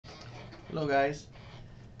Hello guys,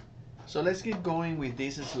 so let's keep going with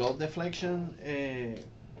this slope deflection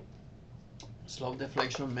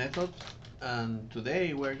method, and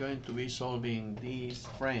today we're going to be solving this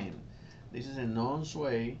frame. This is a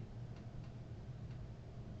non-sway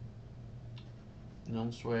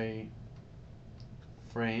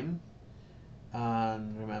frame,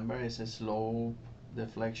 and remember it's a slope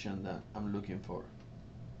deflection that I'm looking for.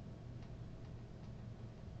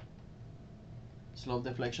 Slope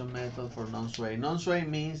deflection method for non-sway. Non-sway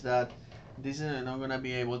means that this is not going to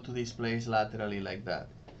be able to displace laterally like that,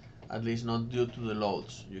 at least not due to the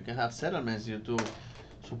loads. You can have settlements due to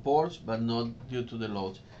supports, but not due to the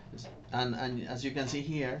loads. And as you can see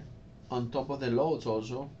here, on top of the loads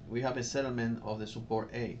also, we have a settlement of the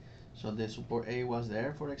support A. So the support A was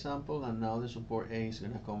there, for example, and now the support A is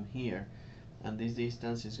going to come here. And this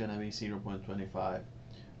distance is going to be 0.25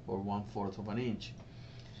 or 1/4 of an inch.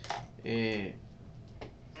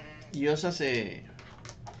 Just as a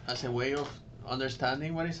way of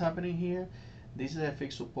understanding what is happening here, this is a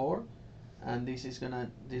fixed support, and this is a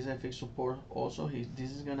fixed support also.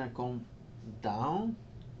 This is gonna come down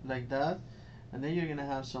like that, and then you're gonna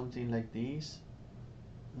have something like this,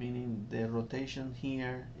 meaning the rotation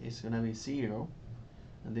here is gonna be 0,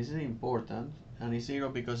 and this is important, and it's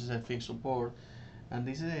 0 because it's a fixed support, and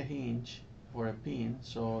this is a hinge or a pin,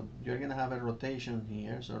 so you're gonna have a rotation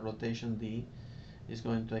here, so rotation D is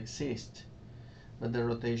going to exist, but the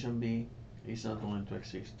rotation B is not going to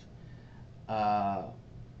exist.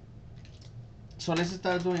 So let's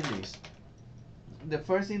start doing this. The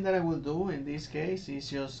first thing that I will do in this case is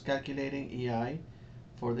just calculating EI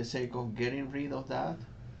for the sake of getting rid of that.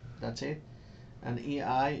 That's it. And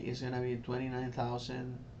EI is going to be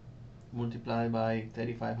 29,000 multiplied by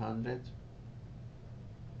 3,500.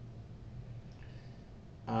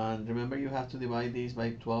 And remember, you have to divide this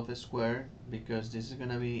by 12 squared because this is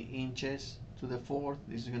going to be inches to the fourth.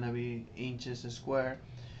 This is going to be inches squared.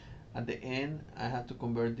 At the end, I have to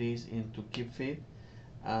convert this into cube feet,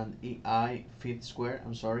 and EI feet square,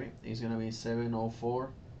 I'm sorry, is going to be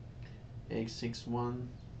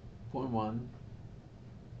 704,861.1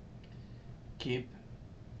 cube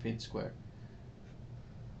feet square.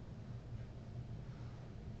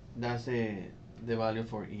 That's the value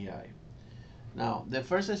for EI. Now, the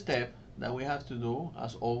first step that we have to do,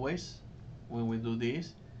 as always, when we do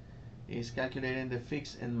this, is calculating the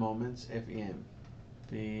fixed end moments FEM.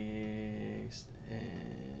 Fixed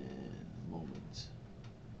end moments.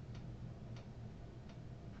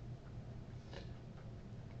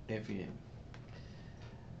 FEM.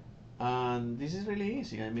 And this is really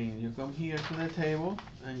easy. I mean, you come here to the table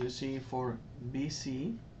and you see for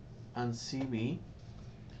BC and CB,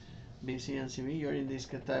 you're in this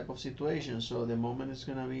type of situation. So the moment is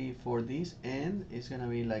going to be for this end, it's going to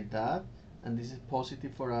be like that. And this is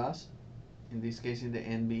positive for us. In this case, in the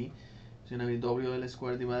NB, it's going to be WL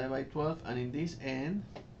squared divided by 12. And in this end,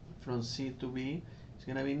 from C to B, it's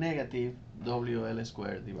going to be negative WL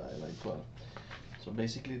squared divided by 12. So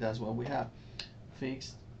basically, that's what we have.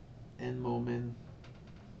 Fixed end moment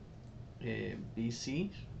BC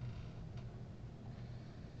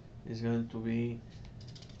is going to be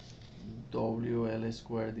WL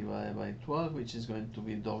squared divided by 12, which is going to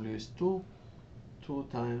be W is 2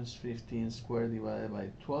 times 15 squared divided by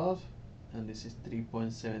 12, and this is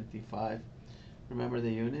 3.75. Remember the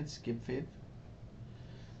units, keep fit.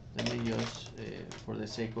 Let me just, for the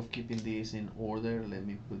sake of keeping this in order, let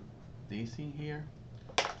me put this in here.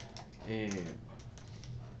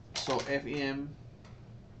 So FEM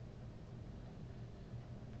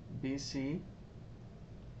BC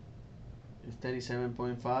is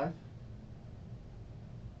 37.5.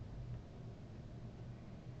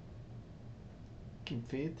 Keep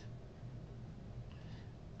fit.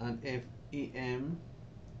 And FEM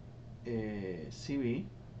CB,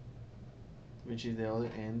 which is the other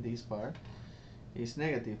end, this part, is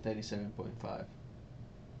negative 37.5.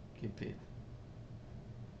 Keep fit.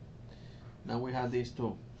 Now we have these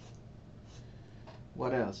two.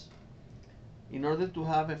 What else? In order to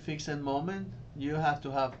have a fixed moment, you have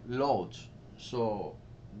to have loads. So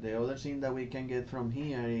the other thing that we can get from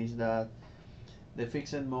here is that the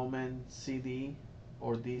fixed moment CD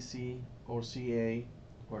or DC or CA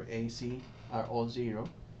or AC are all 0.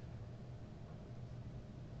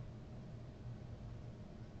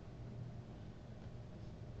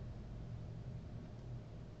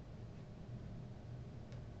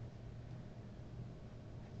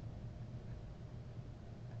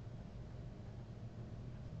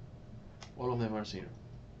 All of them are 0.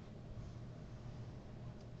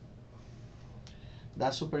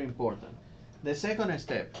 That's super important. The second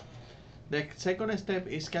step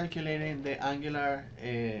is calculating the angular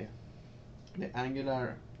the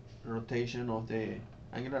angular rotation of the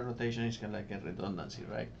angular rotation is kind of like a redundancy,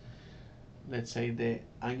 right? Let's say the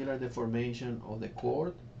angular deformation of the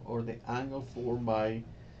chord or the angle formed by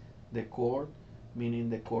the chord, meaning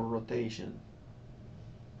the chord rotation.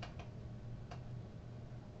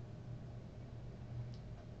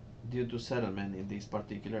 Due to settlement in this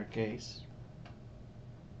particular case.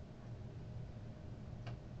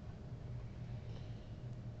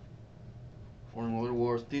 Or in other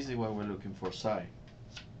words, this is what we're looking for, psi.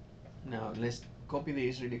 Now let's copy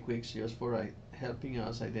this really quick just for helping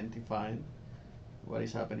us identifying what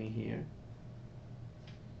is happening here.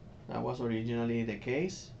 That was originally the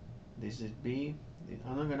case. This is B.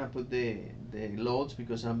 I'm not gonna put the loads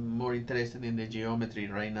because I'm more interested in the geometry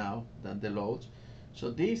right now than the loads. So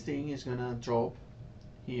this thing is gonna drop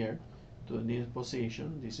here to the new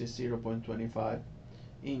position. This is 0.25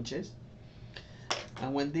 inches.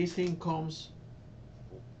 And when this thing comes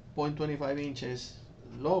 0.25 inches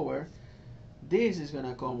lower, this is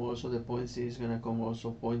gonna come also, the point C is gonna come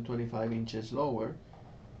also 0.25 inches lower.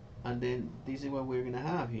 And then this is what we're gonna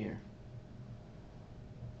have here.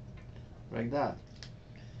 Like that.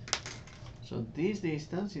 So this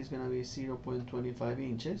distance is gonna be 0.25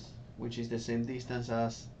 inches, which is the same distance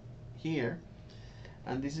as here.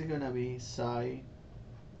 And this is gonna be psi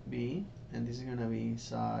B, and this is gonna be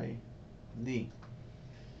psi D.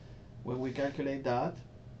 When we calculate that,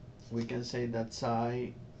 we can say that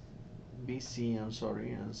psi BC, and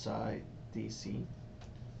psi DC,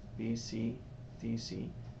 BC, DC,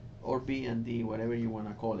 or B and D, whatever you want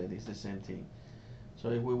to call it, is the same thing. So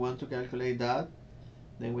if we want to calculate that,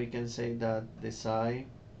 then we can say that the psi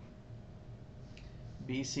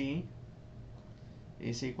BC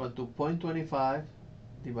is equal to 0.25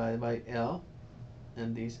 divided by L,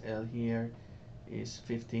 and this L here is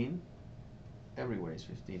 15. Everywhere is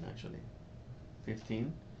 15 actually.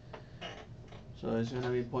 15. So it's going to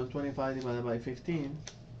be 0.25 divided by 15,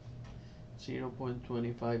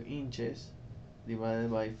 0.25 inches divided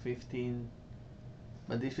by 15,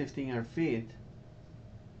 but these 15 are feet,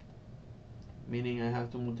 meaning I have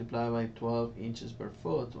to multiply by 12 inches per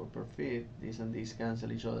foot or per feet. This and this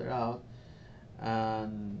cancel each other out.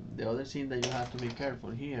 And the other thing that you have to be careful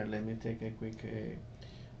here, let me take a quick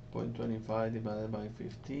 0.25 divided by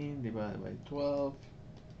 15 divided by 12.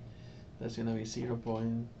 That's going to be 0.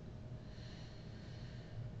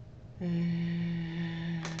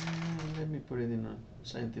 Let me put it in a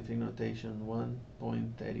scientific notation.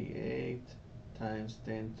 1.38 times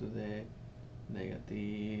 10 to the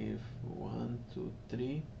negative 1, 2,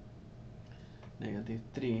 3, negative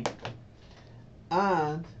 3.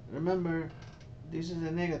 And remember, this is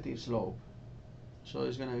a negative slope, so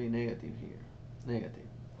it's going to be negative here, negative.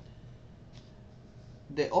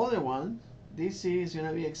 The other one, this is going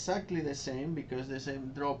to be exactly the same because the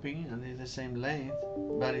same dropping and it's the same length,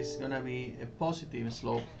 but it's going to be a positive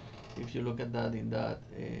slope if you look at that in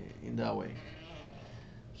that way.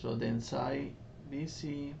 So then psi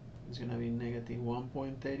BC is going to be negative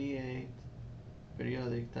 1.38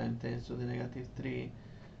 periodic times 10 to the negative 3,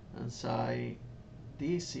 and psi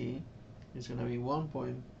DC is going to be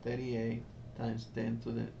 1.38 times 10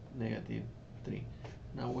 to the negative 3.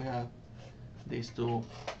 Now we have these two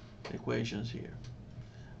equations here.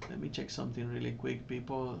 Let me check something really quick.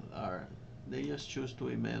 They just choose to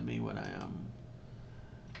email me when I am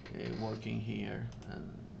working here, and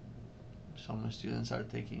some students are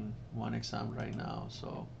taking one exam right now,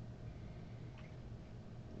 so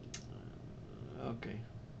okay.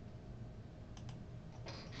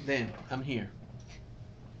 Then I'm here.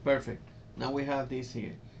 Perfect. Now we have this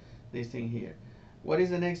here, this thing here. What is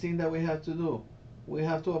the next thing that we have to do? We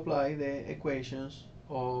have to apply the equations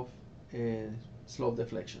of slope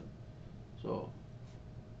deflection. So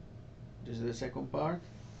this is the second part.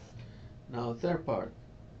 Now third part,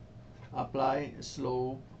 apply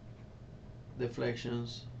slope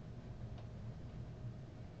deflections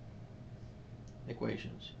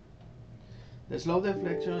equations. The slope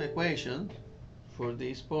deflection equation for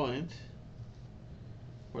this point,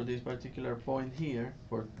 for this particular point here,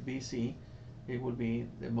 for BC, it will be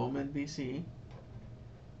the moment BC,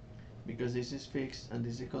 because this is fixed and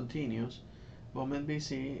this is continuous. Moment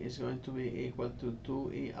BC is going to be equal to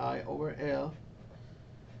 2EI over L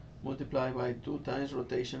multiplied by 2 times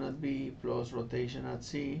rotation at B plus rotation at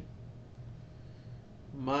C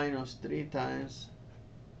minus 3 times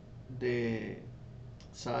the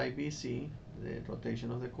psi BC, the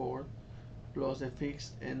rotation of the chord, plus the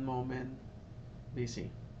fixed end moment BC.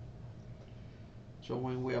 So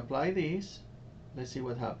when we apply this, let's see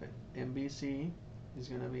what happens. MBC is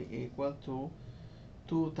going to be equal to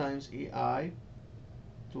 2 times EI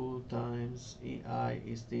 2 times EI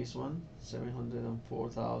is this one,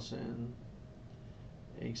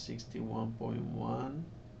 704,861.1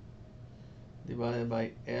 divided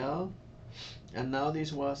by L. And now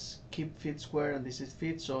this was keep feet square and this is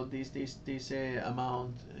feet, so this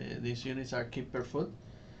amount, these units are keep per foot,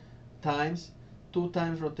 times 2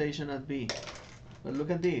 times rotation at B. But look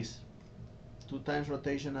at this, 2 times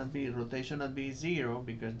rotation at B. Rotation at B is 0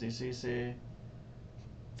 because this is a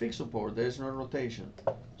fixed support, there's no rotation.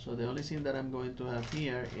 So the only thing that I'm going to have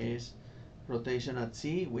here is rotation at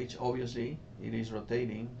C, which obviously it is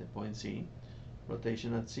rotating, the point C,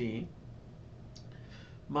 rotation at C,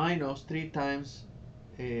 minus 3 times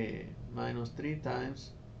the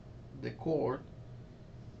chord,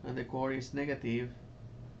 and the chord is negative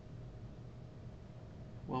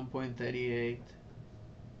 1.38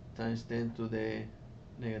 times 10 to the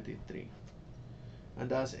negative 3, and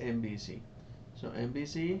that's MBC. So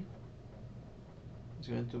MBC is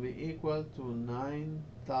going to be equal to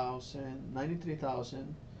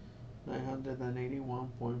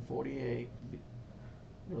 93,981.48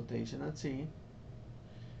 rotation at C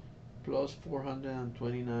plus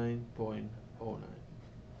 429.09.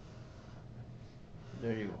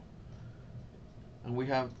 There you go. And we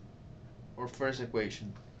have our first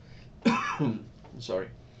equation. Sorry.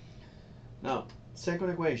 Now, second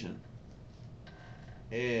equation.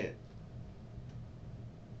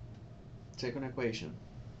 Second equation.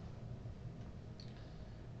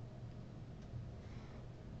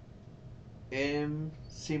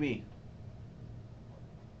 MCB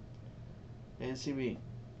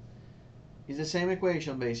is the same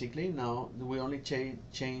equation basically. Now we only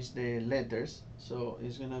change the letters, so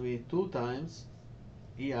it's gonna be 2 times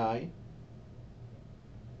EI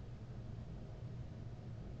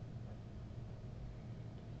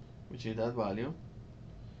which is that value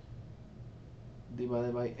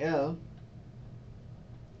divided by L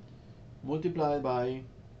multiplied by,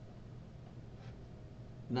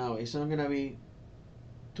 now it's not gonna be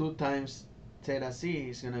 2 times theta C,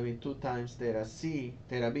 is going to be 2 times theta C,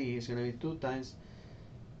 theta B is going to be 2 times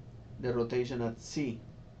the rotation at C,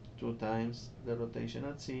 2 times the rotation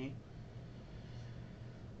at C,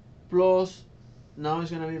 plus, now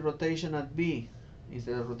it's going to be rotation at B,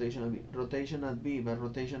 instead of rotation at B, rotation at B, but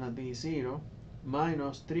rotation at B is 0,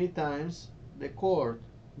 minus 3 times the chord,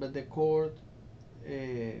 but the chord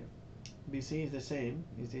BC is the same,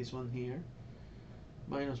 is this one here,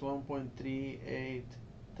 minus 1.38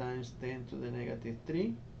 times 10 to the negative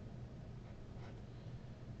 3,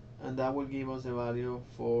 and that will give us the value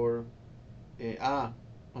for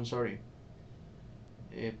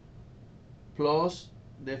plus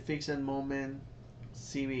the fixed moment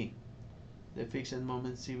CV. The fixed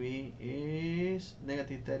moment CV is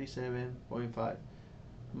negative 37.5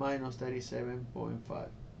 minus 37.5. I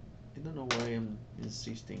don't know why I'm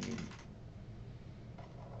insisting in,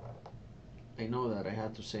 I know that I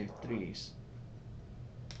had to save 3's,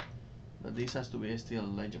 but this has to be still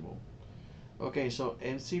legible. Okay, so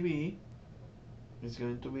MCB is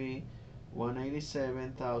going to be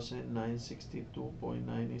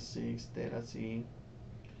 187,962.96 theta C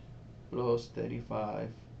plus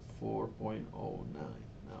 35.4.09.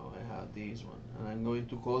 Now I have this one, and I'm going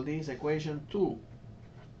to call this equation 2.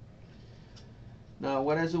 Now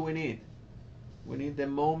what else do we need? We need the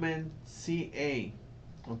moment CA.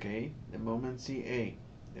 Okay, the moment CA.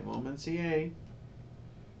 The moment CA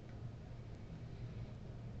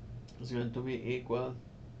is going to be equal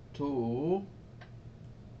to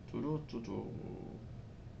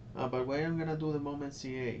but why I'm gonna do the moment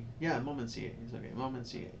CA? Yeah, moment CA is okay. Moment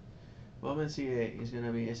CA. Moment CA is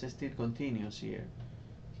gonna be, it's still continuous here.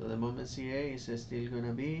 So the moment CA is still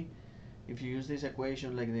gonna be, if you use this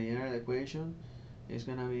equation like the general equation, it's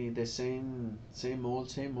gonna be the same old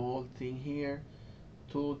thing here.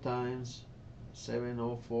 2 times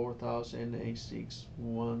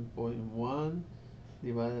 704,861.1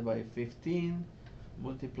 divided by 15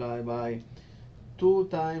 multiplied by 2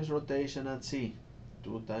 times rotation at C,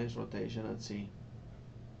 2 times rotation at C,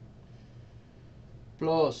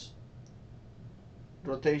 plus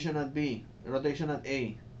rotation at B, rotation at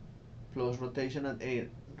A, plus rotation at A.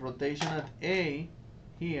 Rotation at A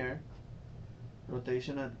here,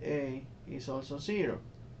 rotation at A is also 0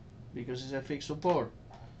 because it's a fixed support.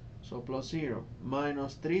 So plus 0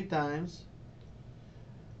 minus 3 times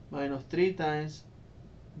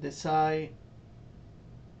the psi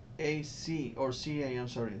AC or CA, I'm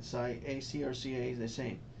sorry, psi AC or CA is the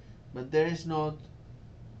same, but there is not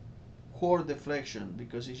chord deflection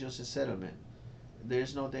because it's just a settlement. There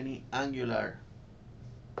is not any angular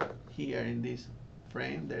here in this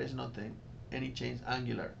frame, there is not any change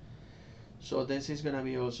angular. So this is gonna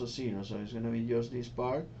be also 0. So it's gonna be just this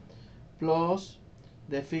part plus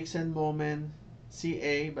the fixed moment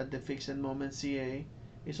CA, but the fixed moment CA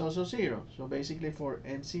is also 0. So basically for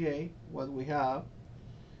MCA, what we have,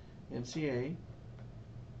 MCA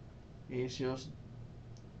is just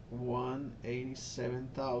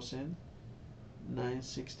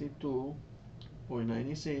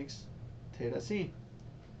 187,962.96 theta C.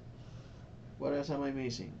 What else am I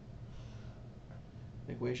missing?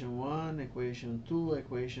 Equation 1, equation 2,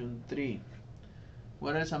 equation 3.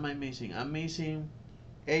 What else am I missing? I'm missing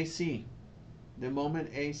AC, the moment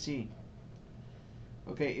AC.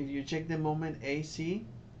 Okay, if you check the moment AC,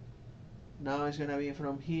 now it's gonna be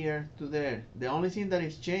from here to there. The only thing that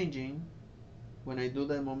is changing when I do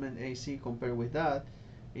the moment AC compared with that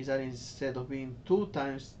is that instead of being 2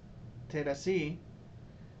 times theta C,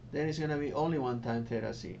 then it's gonna be only 1 time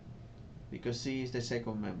theta C, because C is the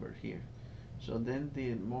second member here. So then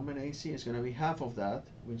the moment AC is gonna be half of that,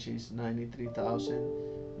 which is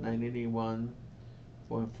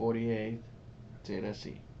 93,981.48 theta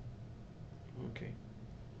C. Okay,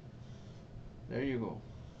 there you go,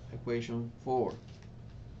 equation 4.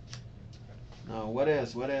 Now what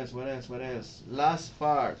else? Last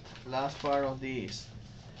part of this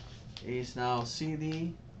is now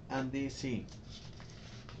CD and DC.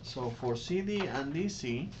 So for CD and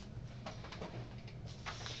DC,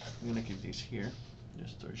 I'm gonna keep this here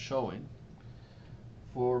just to showing.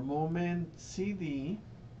 For moment CD,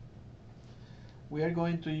 we are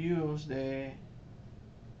going to use the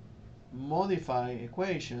modify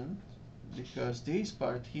equation, because this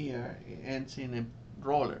part here ends in a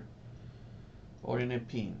roller or in a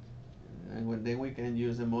pin, and then we can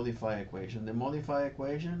use the modify equation. The modify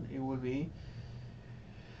equation, it will be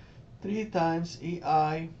 3 times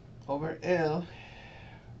EI over L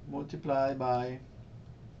multiplied by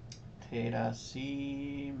theta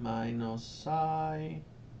C minus psi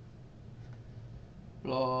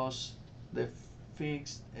plus the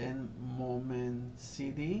fixed end moment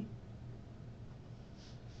CD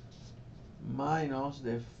minus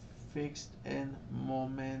the fixed end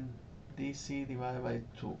moment DC divided by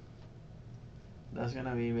 2. That's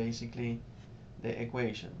gonna be basically the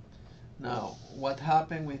equation. Now what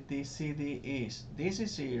happened with this CD is this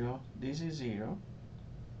is 0, this is 0,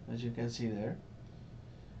 as you can see there.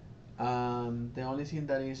 The only thing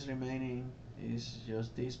that is remaining is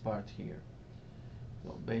just this part here.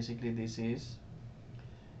 So basically this is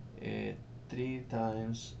 3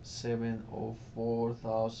 times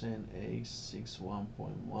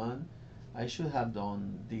 704,861.1. I should have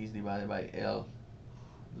done this divided by L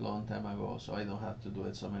long time ago, so I don't have to do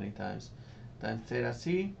it so many times. Times theta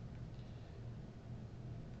C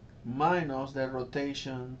minus the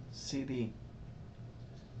rotation CD.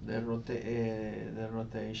 The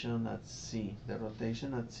rotation at C. The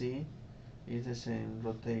rotation at C is the same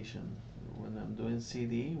rotation. When I'm doing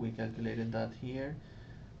CD, we calculated that here.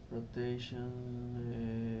 Rotation,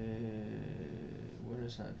 where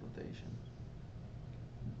is that rotation?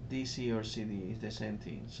 DC or CD is the same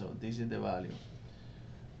thing. So this is the value.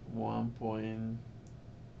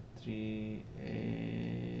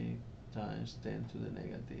 1.38 times 10 to the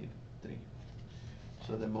negative 3.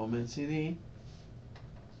 So the moment CD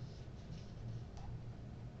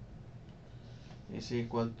is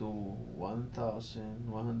equal to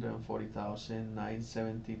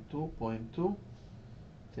 140,972.2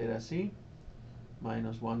 theta C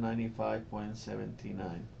minus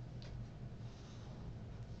 195.79.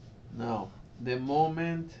 Now the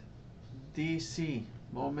moment DC,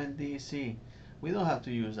 we don't have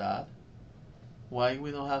to use that. Why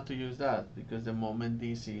we don't have to use that? Because the moment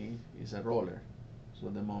DC is a roller, so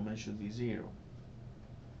the moment should be 0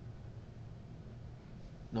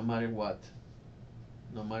 no matter what.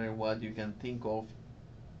 No matter what you can think of,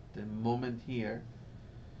 the moment here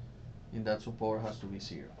in that support has to be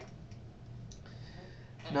 0.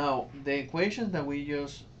 Now the equations that we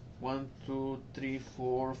use 1, 2, 3,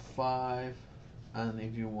 4, 5, and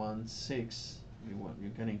if you want 6,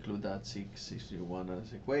 you can include that 6 if you want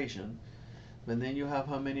as equation. But then you have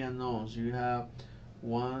how many unknowns? You have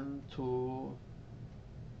 1, 2,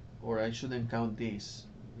 or I shouldn't count these.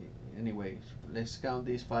 Anyway, let's count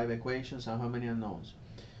these 5 equations and how many unknowns?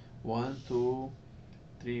 1, 2,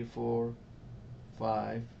 3, 4,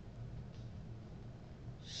 5,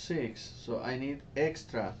 6. So I need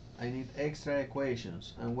extra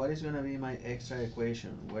equations. And what is going to be my extra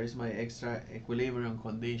equation? Where is my extra equilibrium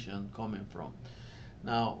condition coming from?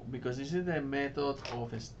 Now, because this is the method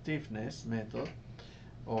of stiffness method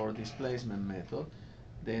or displacement method,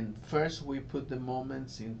 then first we put the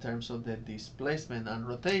moments in terms of the displacement and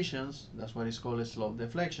rotations. That's what is called a slope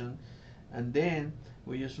deflection. And then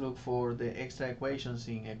we just look for the extra equations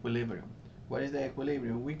in equilibrium. What is the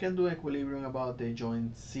equilibrium? We can do equilibrium about the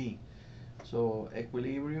joint C. So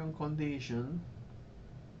equilibrium condition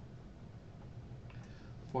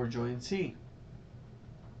for joint C.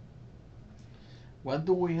 What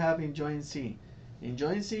do we have in joint C? In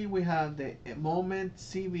joint C we have the moment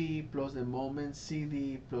CB plus the moment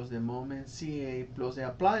CD plus the moment CA plus the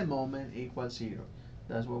applied moment equals 0.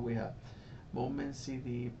 That's what we have. Moment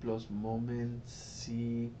CD plus moment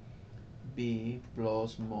CB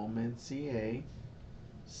plus moment CA,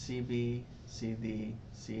 CB, CD,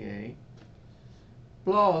 CA,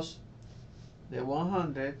 plus the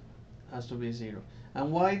 100 has to be 0.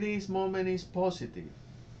 And why this moment is positive?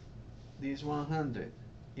 This 100,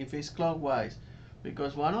 if it's clockwise,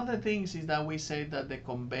 because one of the things is that we say that the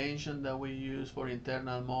convention that we use for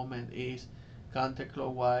internal moment is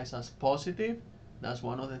counterclockwise as positive. That's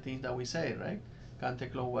one of the things that we say, right?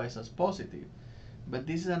 Counterclockwise as positive. But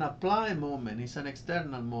this is an applied moment, it's an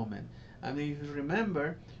external moment. And if you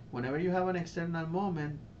remember, whenever you have an external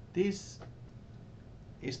moment, this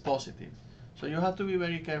is positive. So you have to be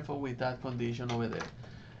very careful with that condition over there.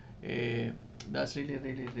 That's really,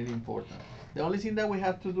 really, really important. The only thing that we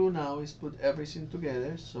have to do now is put everything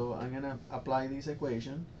together. So I'm gonna apply this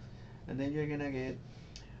equation, and then you're gonna get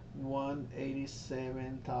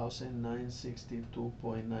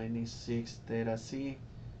 187,962.96 theta C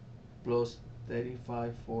plus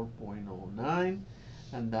 35.4.09,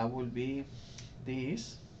 and that will be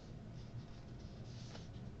this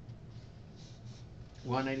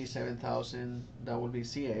 187,000. That will be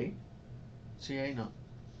CA, no,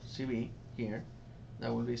 CB here.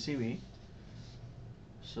 That will be CB.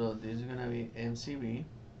 So this is gonna be MCB.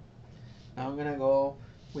 Now I'm gonna go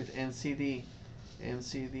with NCD.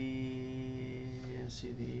 NCD is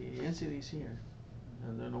here. I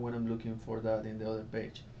don't know what I'm looking for that in the other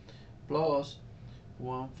page. Plus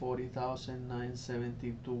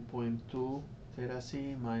 140,972.2 theta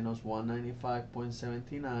C minus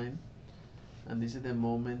 195.79, and this is the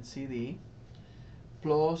moment CD,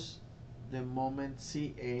 plus the moment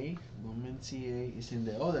CA. Moment CA is in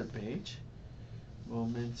the other page.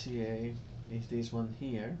 Moment CA is this one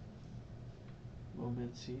here.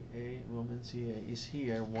 Moment CA is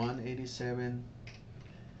here,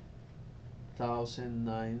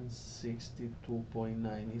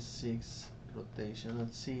 187,962.96 rotation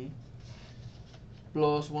at C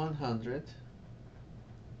plus 100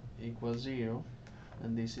 equals 0,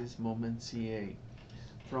 and this is moment CA.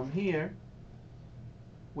 From here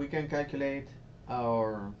we can calculate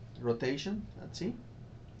our rotation at C,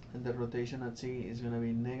 and the rotation at C is going to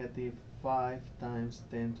be negative 5 times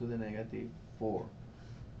 10 to the negative 4.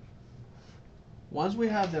 Once we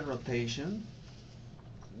have the rotation,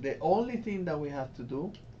 the only thing that we have to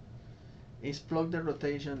do is plug the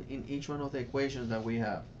rotation in each one of the equations that we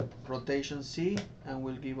have. Rotation C and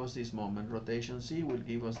will give us this moment. Rotation C will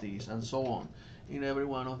give us this, and so on in every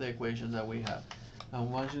one of the equations that we have.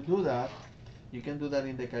 And once you do that, you can do that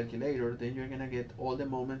in the calculator, then you're gonna get all the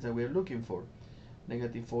moments that we're looking for.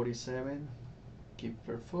 Negative 47 kip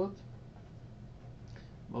per foot.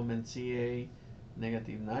 Moment CA,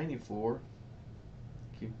 negative 94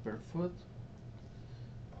 kip per foot.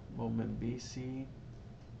 Moment BC,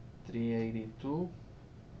 382.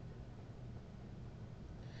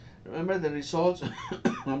 Remember the results,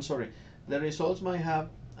 I'm sorry, the results might have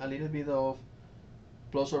a little bit of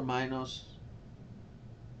plus or minus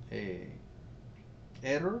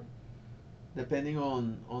error depending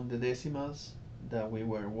on the decimals that we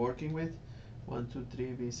were working with. 1, 2,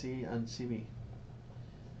 3 BC and CB.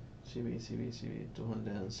 CB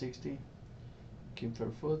 260 kip per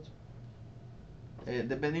foot.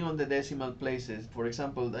 Depending on the decimal places, for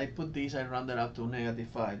example, I put this, I rounded up to negative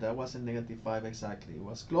 5. That wasn't negative 5 exactly. It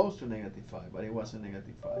was close to negative 5, but it wasn't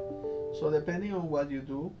negative 5. So depending on what you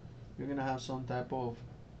do, you're going to have some type of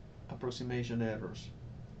approximation errors.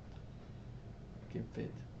 Keep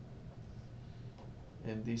fit.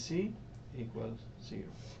 MDC equals 0.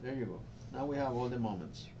 There you go. Now we have all the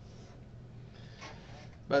moments.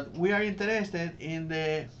 But we are interested in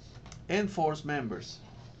the end-force members.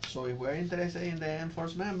 So if we're interested in the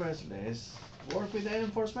end-force members, let's work with the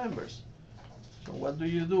end-force members. So what do?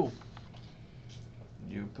 You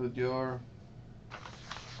put your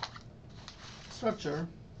structure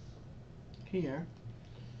here,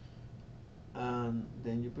 and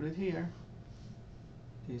then you put it here.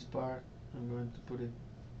 This part, I'm going to put it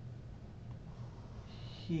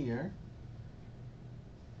here.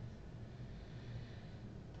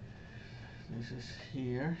 This is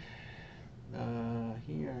here.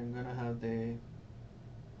 Here I'm gonna have the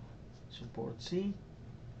support C.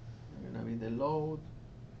 I'm gonna be the load.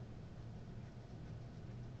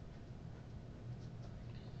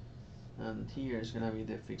 and here is gonna be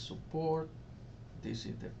the fixed support. This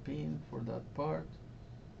is the pin for that part.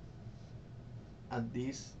 At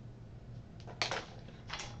this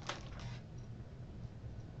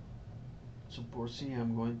support C,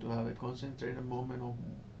 I'm going to have a concentrated moment of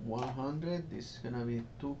 100. This is gonna be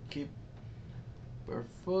 2 kip per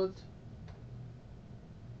foot.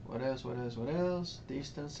 What else? What else? What else?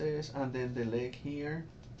 Distances, and then the leg here.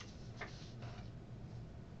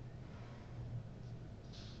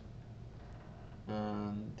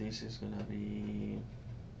 And this is gonna be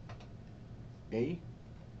A,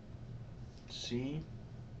 C,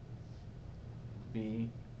 B,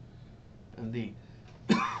 and D.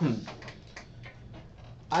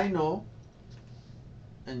 I know,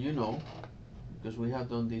 and you know, because we have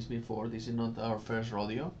done this before, this is not our first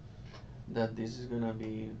rodeo, that this is gonna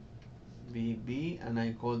be VB, and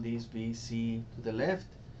I call this VC to the left,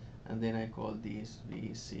 and then I call this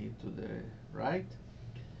VC to the right.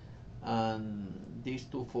 And these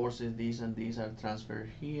two forces, these and these, are transferred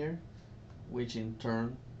here, which in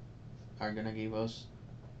turn are gonna give us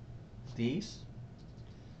this,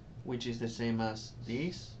 which is the same as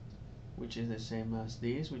this, which is the same as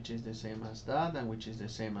this, which is the same as that, and which is the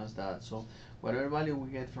same as that. So whatever value we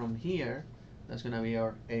get from here, that's gonna be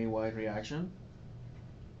our AY reaction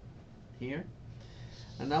here.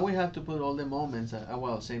 And now we have to put all the moments.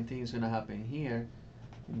 Well, same thing is gonna happen here.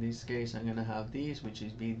 In this case, I'm gonna have this, which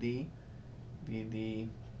is VD. VD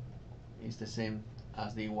is the same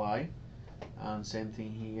as DY, and same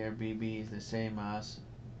thing here. VB is the same as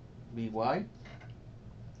VY.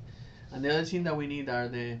 And the other thing that we need are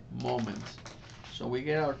the moments. So we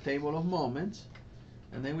get our table of moments,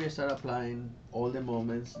 and then we start applying all the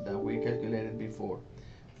moments that we calculated before.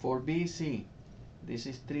 For BC, this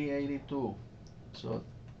is 382, so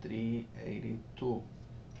 382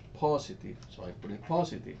 positive, so I put it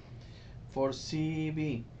positive. For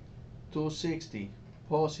CB, 260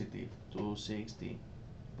 positive, 260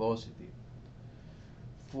 positive.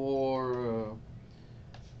 For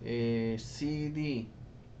CD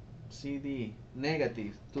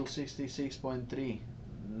negative 266.3,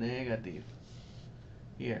 negative.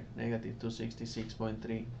 Here, negative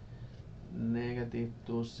 266.3, negative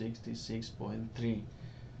 266.3.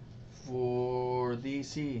 For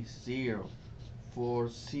DC, 0. For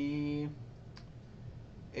CA,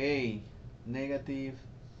 negative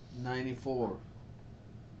 94,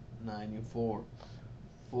 94.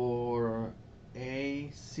 For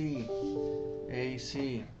AC,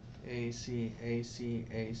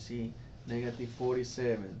 negative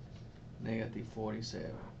 47, negative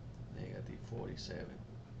 47, negative 47.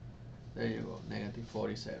 There you go, negative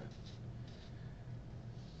 47.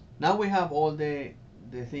 Now we have all the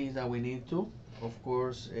things that we need to. Of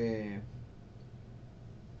course,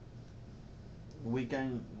 we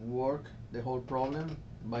can work the whole problem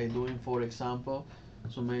by doing, for example,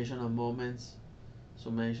 summation of moments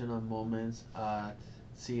at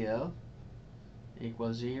CL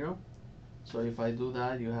equals 0. So if I do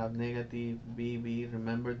that, you have negative BB.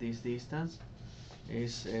 Remember, this distance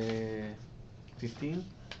is 15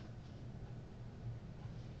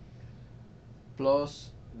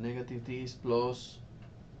 plus negative this plus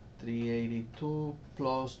 382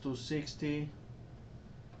 plus 260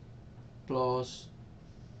 plus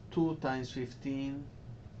 2 times 15,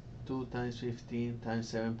 2 times 15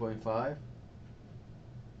 times 7.5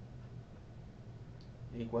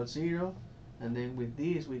 equals 0. And then with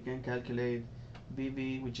this we can calculate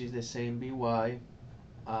BB, which is the same BY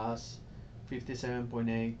as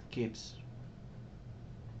 57.8 kips.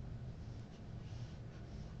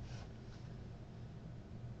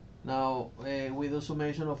 Now we do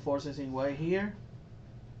summation of forces in Y here,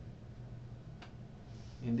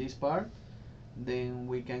 in this part. Then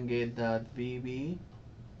we can get that VB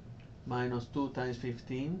minus 2 times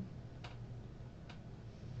 15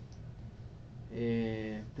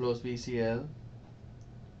 plus VCL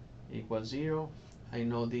equals 0. I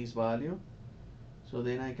know this value, so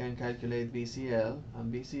then I can calculate VCL,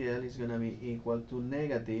 and VCL is going to be equal to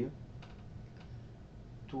negative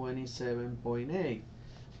 27.8.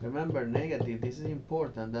 Remember, negative, this is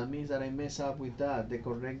important. That means that I mess up with that. The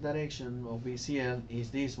correct direction of VCL is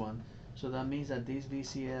this one. So that means that this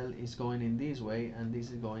VCL is going in this way, and this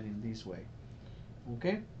is going in this way.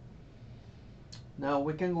 Okay? Now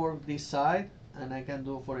we can work this side, and I can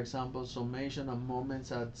do, for example, summation of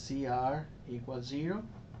moments at CR equals 0.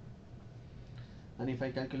 And if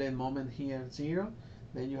I calculate moment here 0,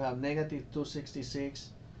 then you have negative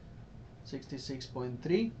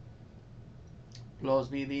 266.3 plus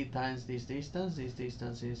VD times this distance. This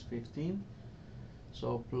distance is 15.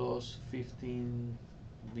 So plus 15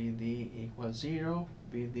 VD equals 0.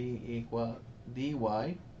 VD equal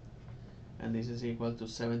DY. and this is equal to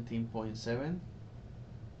 17.7.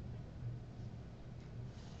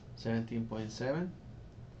 17.7.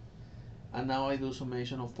 And now I do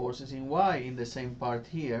summation of forces in Y in the same part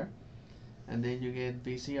here, and then you get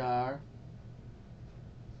VCR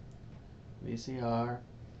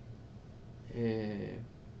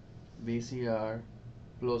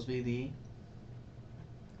plus VD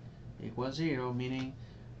equals 0, meaning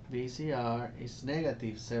VCR is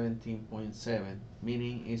negative 17.7,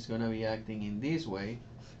 meaning it's going to be acting in this way,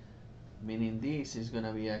 meaning this is going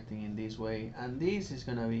to be acting in this way, and this is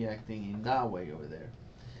going to be acting in that way over there.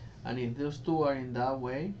 And if those two are in that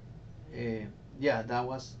way, yeah, that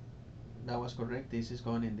was correct. This is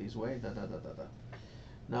going in this way.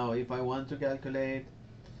 Now, if I want to calculate,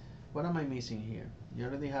 what am I missing here? You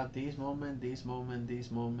already have this moment, this moment,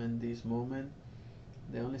 this moment, this moment.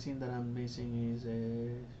 The only thing that I'm missing is,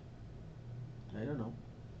 I don't know.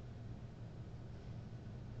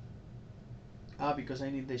 Because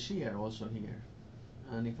I need the shear also here.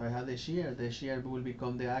 And if I have the shear will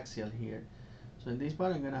become the axial here. So in this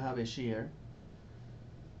part, I'm going to have a shear.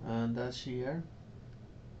 And that shear,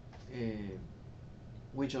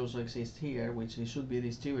 which also exists here, which it should be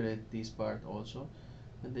distributed, this part also.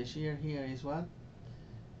 And the shear here is what?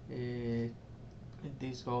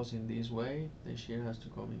 This goes in this way, the shear has to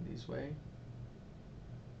come in this way.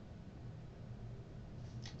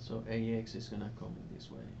 So AX is gonna come in this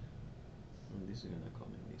way, and this is gonna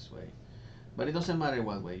come in this way. But it doesn't matter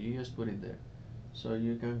what way, you just put it there. So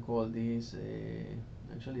you can call this,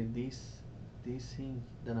 actually this thing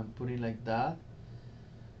that I'm putting like that,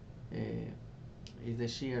 is the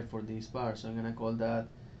shear for this part. So I'm gonna call that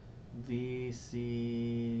VC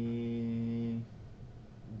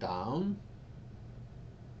down,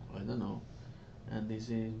 I don't know, and this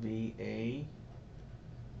is VA,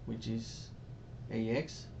 which is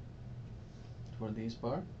AX for this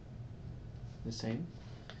part, the same.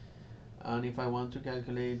 And if I want to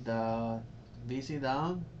calculate the VC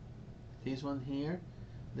down, this one here,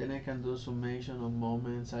 then I can do summation of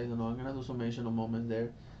moments. I don't know, I'm gonna do summation of moments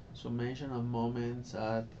there. Summation of moments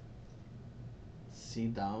at C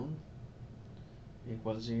down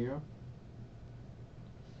equals 0.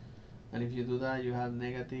 And if you do that, you have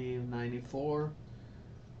negative 94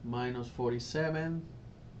 minus 47,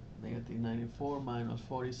 negative 94 minus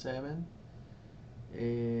 47,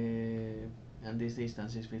 and this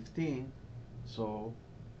distance is 15, so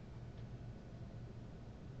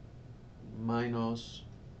minus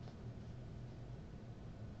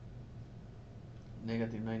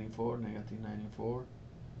negative 94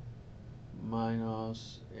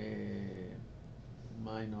 minus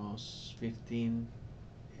minus 15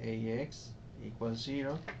 AX equals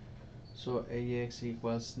 0. So AX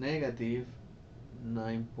equals negative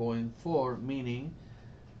 9.4, meaning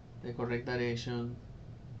the correct direction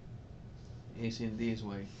is in this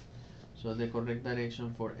way. So the correct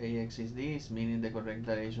direction for AX is this, meaning the correct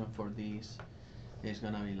direction for this is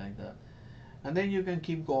gonna be like that. And then you can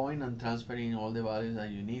keep going and transferring all the values that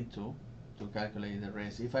you need to calculate the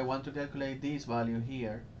rest. If I want to calculate this value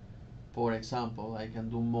here, for example, I can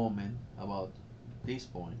do moment about this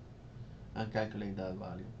point and calculate that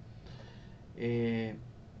value.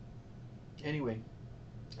 Anyway,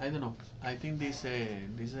 I don't know. I think this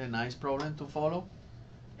is a nice problem to follow,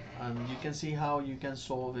 and you can see how you can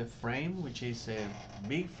solve a frame, which is a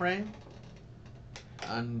big frame.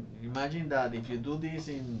 And imagine that if you do this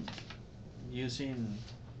in using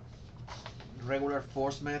regular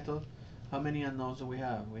force method, how many unknowns do we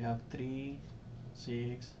have? We have 3,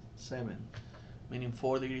 6, 7, meaning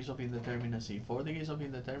 4 degrees of indeterminacy. 4 degrees of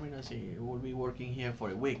indeterminacy, we'll be working here for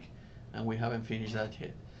a week, and we haven't finished that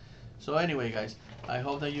yet. So anyway, guys, I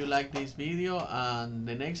hope that you like this video, and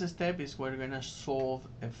the next step is we're gonna solve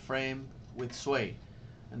a frame with sway,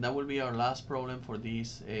 and that will be our last problem for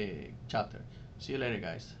this chapter. See you later,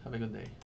 guys. Have a good day.